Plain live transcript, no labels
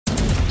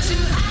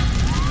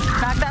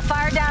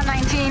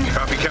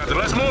Captain.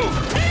 Let's move.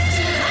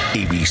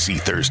 ABC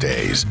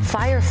Thursdays.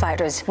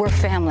 Firefighters, we're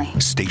family.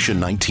 Station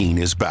 19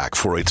 is back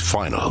for its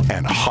final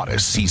and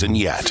hottest season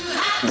yet.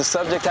 The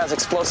subject has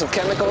explosive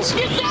chemicals.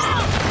 Get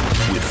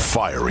down! With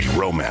fiery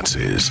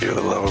romances. You're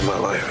the love of my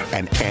life.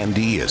 And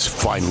Andy is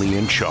finally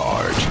in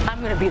charge. I'm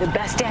going to be the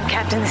best damn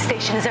captain the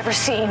station has ever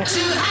seen.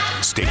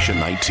 Station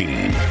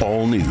 19.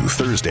 All new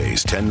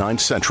Thursdays, 10/9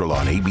 Central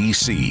on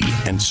ABC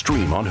and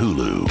stream on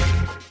Hulu.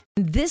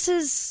 This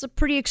is a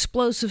pretty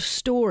explosive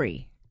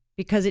story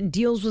because it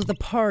deals with the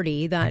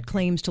party that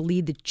claims to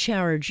lead the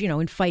charge,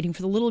 in fighting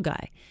for the little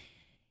guy,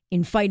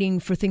 in fighting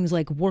for things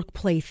like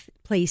workplace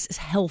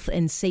health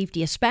and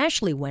safety,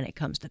 especially when it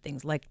comes to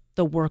things like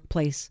the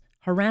workplace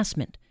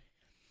harassment.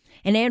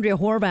 And Andrea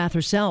Horwath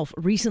herself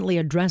recently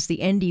addressed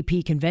the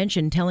NDP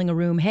convention telling a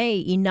room, hey,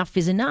 enough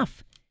is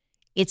enough.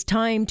 It's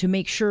time to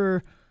make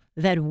sure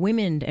that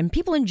women and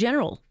people in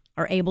general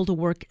are able to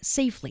work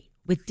safely,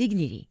 with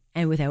dignity,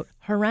 and without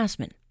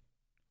harassment.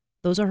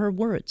 Those are her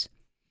words.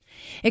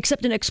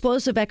 Except an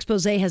explosive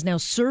expose has now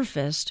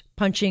surfaced,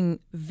 punching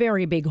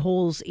very big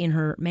holes in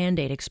her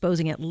mandate,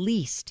 exposing at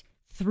least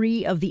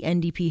 3 of the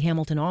NDP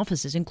Hamilton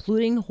offices,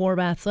 including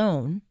Horwath's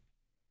own.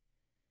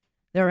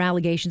 There are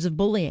allegations of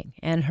bullying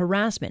and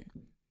harassment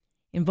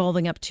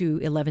involving up to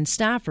 11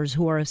 staffers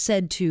who are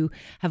said to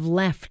have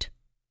left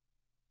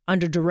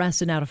under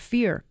duress and out of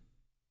fear.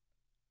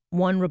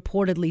 One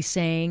reportedly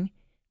saying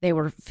they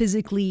were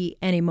physically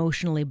and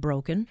emotionally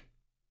broken,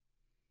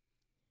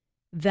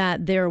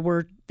 that they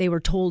were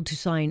told to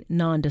sign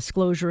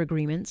non-disclosure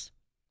agreements.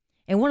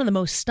 And one of the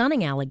most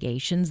stunning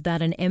allegations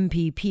that an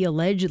MPP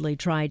allegedly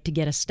tried to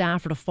get a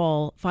staffer to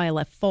file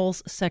a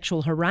false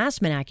sexual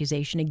harassment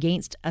accusation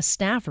against a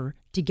staffer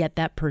to get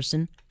that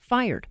person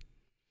fired.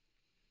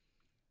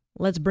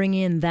 Let's bring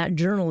in that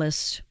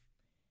journalist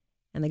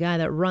and the guy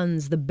that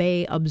runs the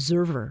Bay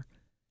Observer.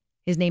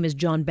 His name is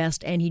John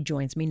Best, and he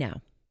joins me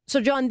now. So,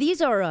 John,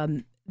 these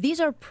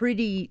are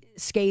pretty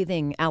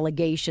scathing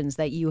allegations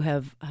that you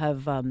have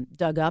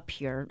dug up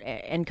here,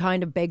 and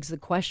kind of begs the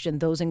question,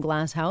 those in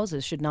glass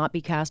houses should not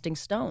be casting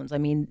stones. I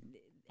mean,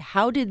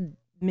 how did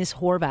Ms.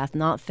 Horwath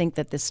not think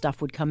that this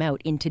stuff would come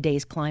out in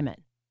today's climate?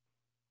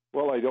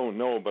 Well, I don't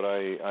know, but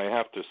I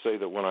have to say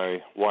that when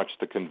I watched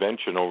the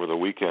convention over the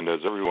weekend,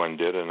 as everyone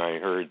did, and I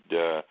heard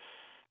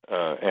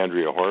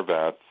Andrea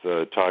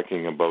Horwath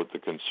talking about the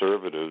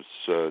Conservatives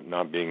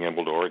not being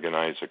able to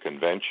organize a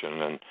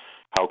convention, and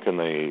how can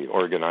they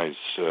organize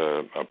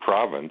a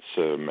province,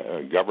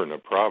 govern a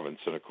province?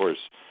 And, of course,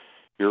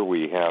 here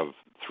we have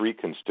 3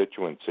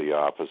 constituency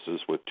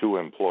offices with 2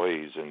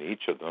 employees in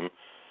each of them,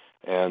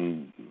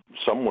 and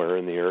somewhere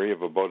in the area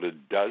of about a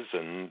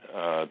dozen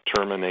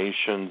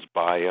terminations,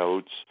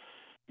 buyouts,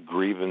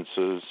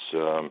 grievances.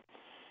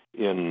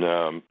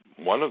 In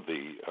one of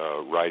the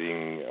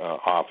writing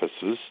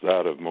offices,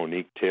 that of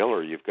Monique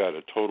Taylor, you've got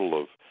a total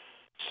of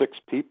 6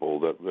 people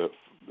that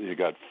you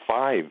got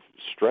 5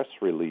 stress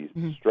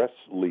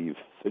leave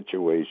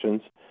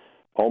situations,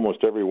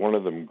 almost every one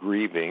of them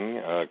grieving,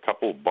 a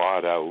couple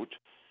bought out.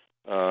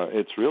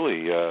 It's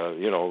really, a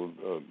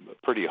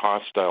pretty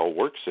hostile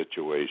work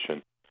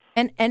situation.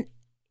 And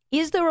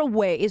is there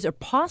a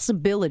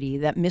possibility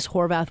that Ms.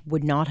 Horwath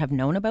would not have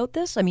known about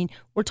this? I mean,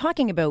 we're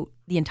talking about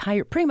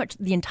pretty much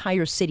the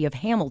entire city of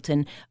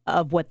Hamilton,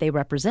 of what they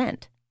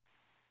represent.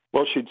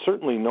 Well, she'd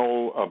certainly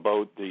know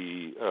about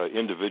the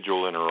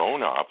individual in her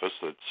own office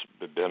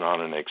that's been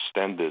on an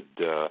extended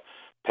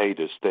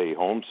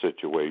pay-to-stay-home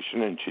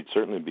situation, and she'd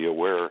certainly be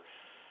aware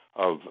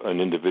of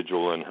an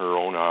individual in her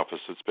own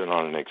office that's been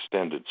on an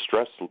extended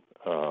stress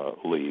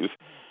leave.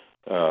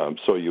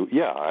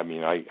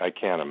 I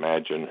can't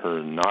imagine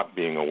her not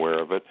being aware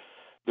of it.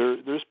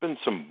 There's been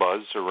some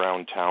buzz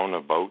around town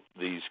about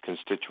these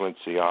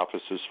constituency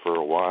offices for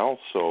a while,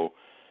 so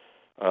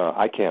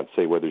I can't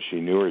say whether she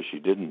knew or she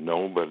didn't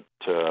know, but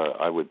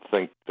I would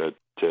think that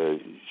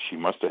she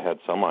must have had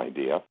some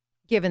idea.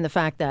 Given the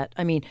fact that,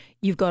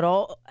 you've got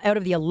out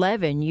of the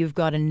 11, you've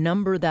got a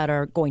number that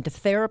are going to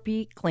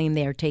therapy, claim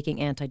they are taking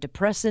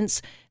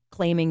antidepressants,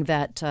 claiming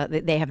that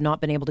they have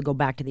not been able to go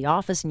back to the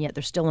office, and yet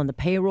they're still on the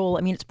payroll.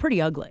 It's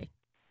pretty ugly.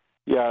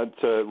 Yeah,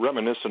 it's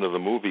reminiscent of the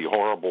movie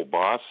Horrible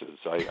Bosses.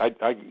 I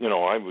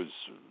was,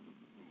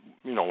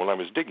 when I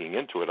was digging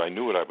into it, I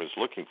knew what I was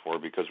looking for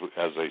because,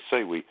 as I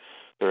say,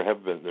 there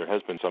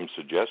has been some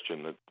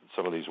suggestion that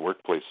some of these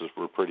workplaces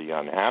were pretty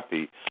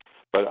unhappy,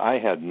 but I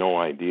had no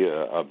idea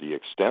of the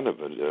extent of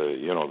it.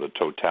 The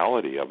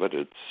totality of it.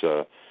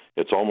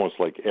 It's almost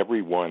like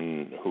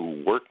everyone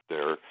who worked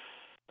there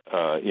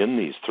in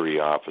these 3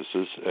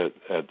 offices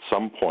at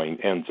some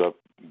point ends up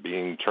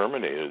being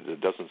terminated.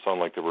 It doesn't sound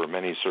like there were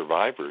many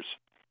survivors.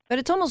 But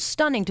it's almost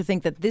stunning to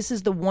think that this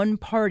is the one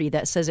party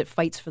that says it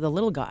fights for the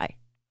little guy.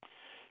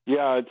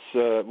 Yeah, it's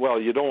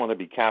you don't want to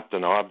be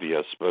Captain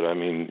Obvious, but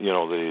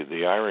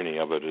the irony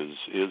of it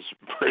is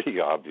pretty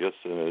obvious,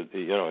 and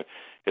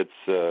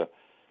it's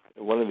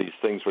one of these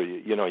things where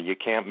you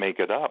can't make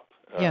it up.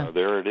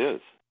 There it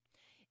is.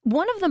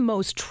 One of the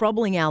most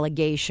troubling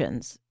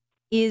allegations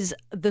is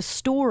the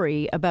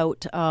story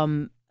about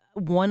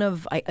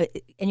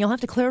and you'll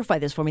have to clarify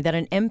this for me, that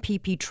an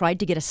MPP tried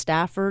to get a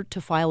staffer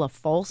to file a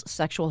false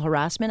sexual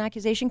harassment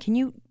accusation. Can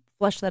you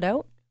flesh that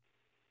out?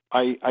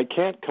 I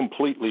can't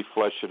completely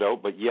flesh it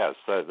out, but yes,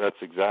 that's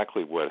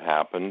exactly what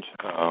happened.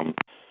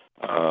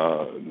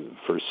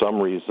 For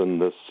some reason,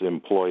 this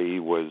employee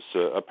was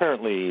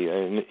apparently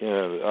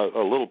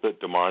a little bit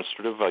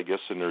demonstrative, I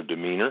guess, in her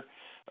demeanor.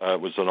 It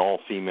was an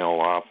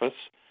all-female office,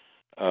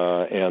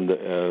 and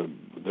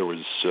there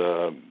was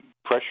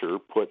pressure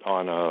put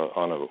on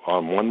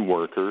one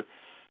worker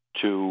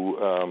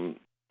to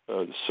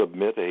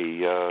submit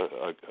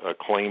a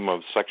claim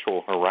of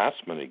sexual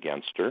harassment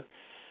against her.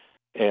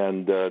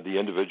 And the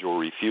individual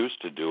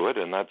refused to do it,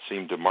 and that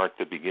seemed to mark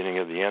the beginning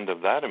of the end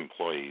of that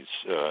employee's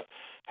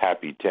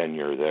happy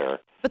tenure there.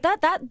 But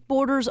that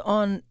borders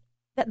on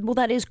that. Well,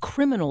 that is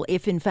criminal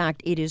if, in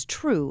fact, it is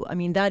true. I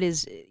mean,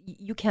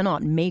 you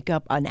cannot make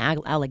up an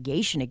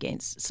allegation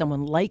against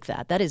someone like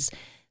that. That is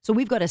so.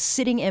 We've got a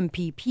sitting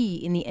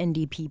MPP in the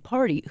NDP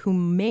party who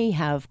may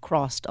have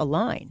crossed a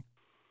line.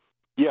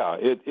 Yeah,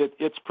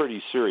 it's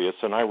pretty serious,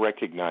 and I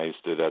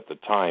recognized it at the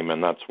time,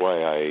 and that's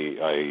why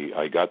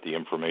I got the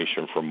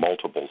information from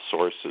multiple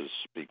sources,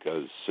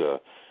 because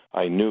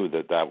I knew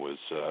that was,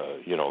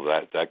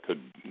 that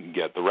could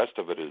get, the rest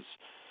of it is,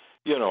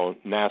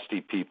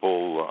 nasty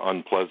people,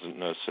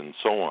 unpleasantness, and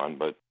so on,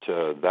 but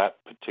that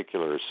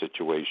particular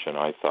situation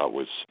I thought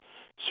was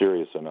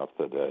serious enough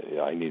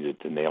that I needed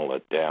to nail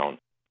it down.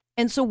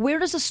 And so where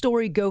does the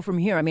story go from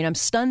here? I mean, I'm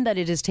stunned that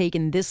it has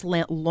taken this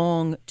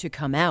long to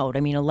come out.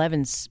 I mean,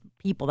 11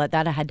 people,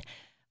 that had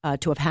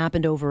to have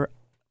happened over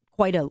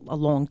quite a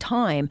long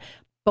time.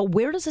 But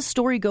where does the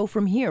story go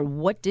from here?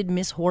 What did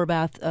Ms.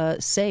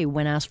 Horvath say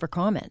when asked for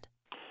comment?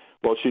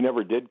 Well, she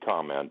never did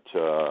comment.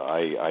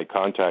 I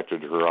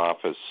contacted her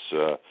office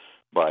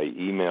by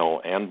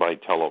email and by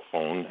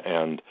telephone,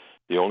 and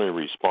the only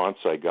response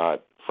I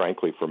got,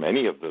 frankly, from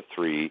any of the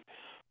three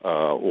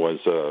was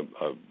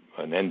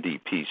an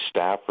NDP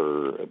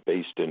staffer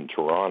based in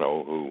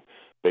Toronto who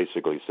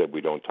basically said we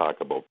don't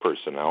talk about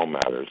personnel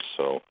matters.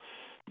 So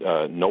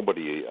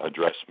nobody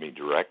addressed me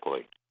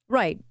directly.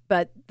 Right,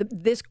 but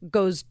this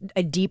goes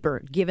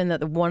deeper, given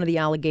that one of the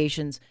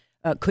allegations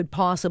could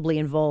possibly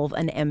involve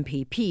an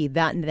MPP.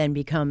 That then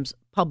becomes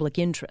public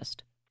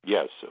interest.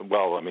 Yes.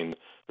 Well, I mean,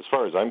 as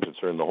far as I'm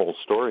concerned, the whole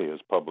story is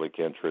public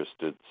interest.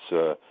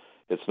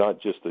 It's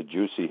not just the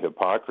juicy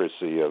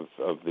hypocrisy of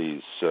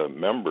these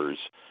members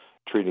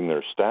treating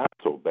their staff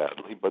so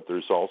badly, but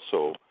there's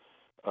also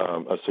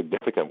a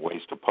significant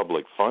waste of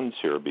public funds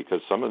here,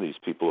 because some of these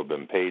people have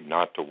been paid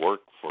not to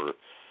work for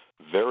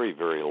very,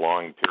 very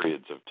long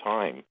periods of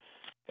time.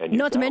 And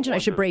not to mention, I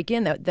should break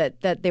in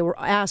that they were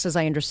asked, as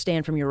I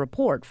understand from your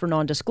report, for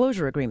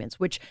non-disclosure agreements,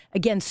 which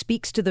again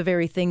speaks to the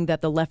very thing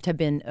that the left have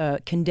been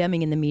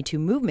condemning in the Me Too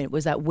movement,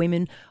 was that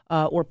women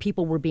or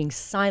people were being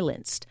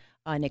silenced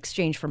in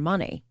exchange for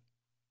money.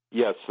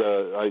 Yes,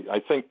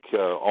 I think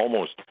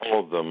almost all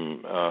of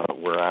them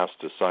were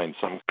asked to sign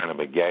some kind of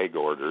a gag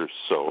order.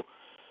 So,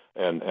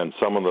 and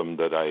some of them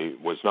that I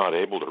was not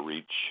able to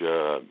reach,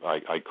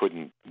 I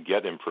couldn't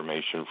get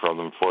information from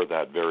them for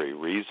that very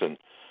reason.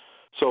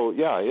 So,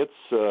 yeah, it's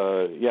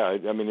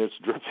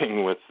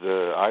dripping with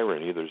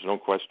irony. There's no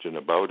question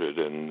about it.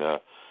 And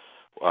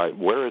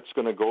where it's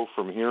going to go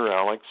from here,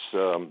 Alex,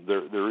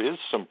 there is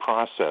some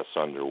process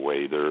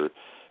underway. There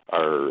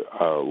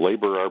are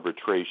labor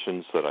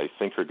arbitrations that I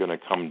think are going to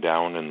come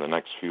down in the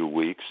next few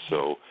weeks,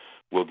 so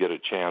we'll get a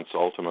chance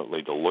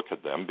ultimately to look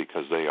at them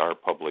because they are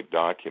public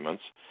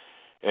documents.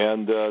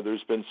 And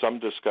there's been some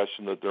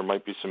discussion that there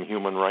might be some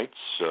human rights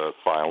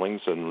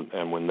filings,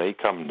 and when they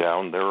come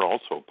down, they're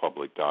also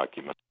public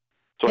documents.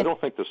 So I don't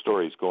think the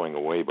story is going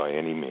away by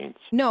any means.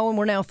 No, and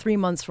we're now 3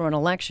 months from an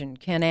election.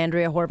 Can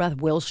Andrea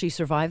Horvath, will she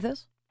survive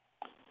this?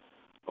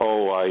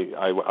 Oh,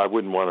 I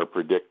wouldn't want to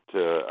predict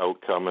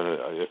outcome,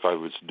 and if I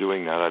was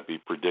doing that, I'd be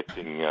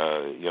predicting,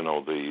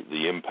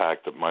 the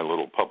impact that my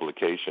little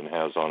publication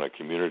has on a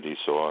community.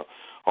 So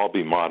I'll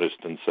be modest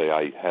and say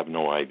I have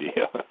no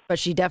idea. But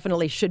she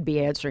definitely should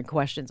be answering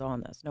questions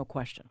on this, no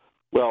question.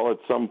 Well, at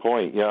some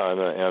point, yeah,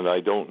 and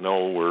I don't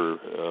know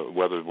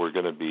whether we're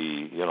going to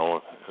be,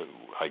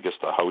 I guess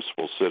the House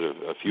will sit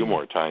a few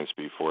more times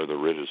before the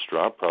writ is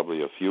dropped,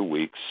 probably a few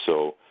weeks.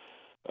 So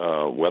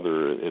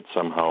whether it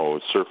somehow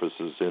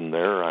surfaces in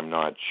there, I'm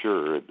not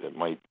sure. It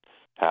might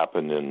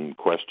happen in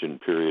question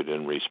period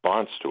in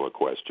response to a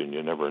question.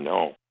 You never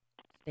know.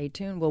 Stay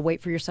tuned. We'll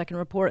wait for your second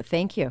report.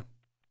 Thank you.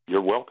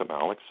 You're welcome,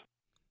 Alex.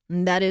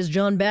 And that is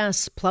John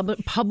Bess,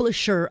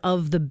 publisher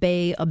of the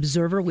Bay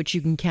Observer, which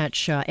you can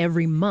catch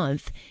every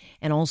month,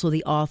 and also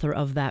the author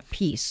of that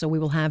piece. So we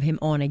will have him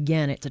on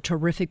again. It's a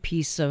terrific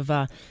piece of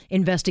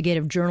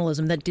investigative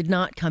journalism that did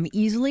not come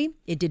easily.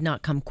 It did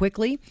not come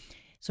quickly.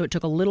 So it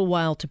took a little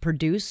while to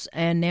produce,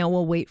 and now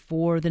we'll wait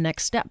for the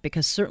next step,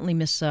 because certainly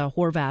Ms.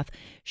 Horvath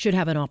should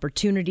have an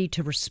opportunity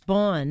to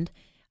respond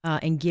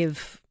and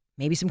give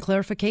maybe some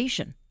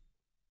clarification.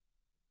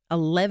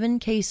 11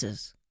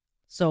 cases.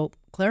 So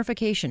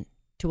clarification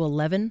to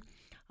 11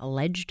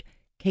 alleged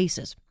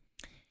cases.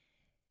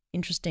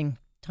 Interesting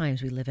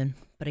times we live in.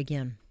 But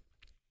again,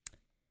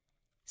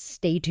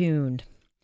 stay tuned.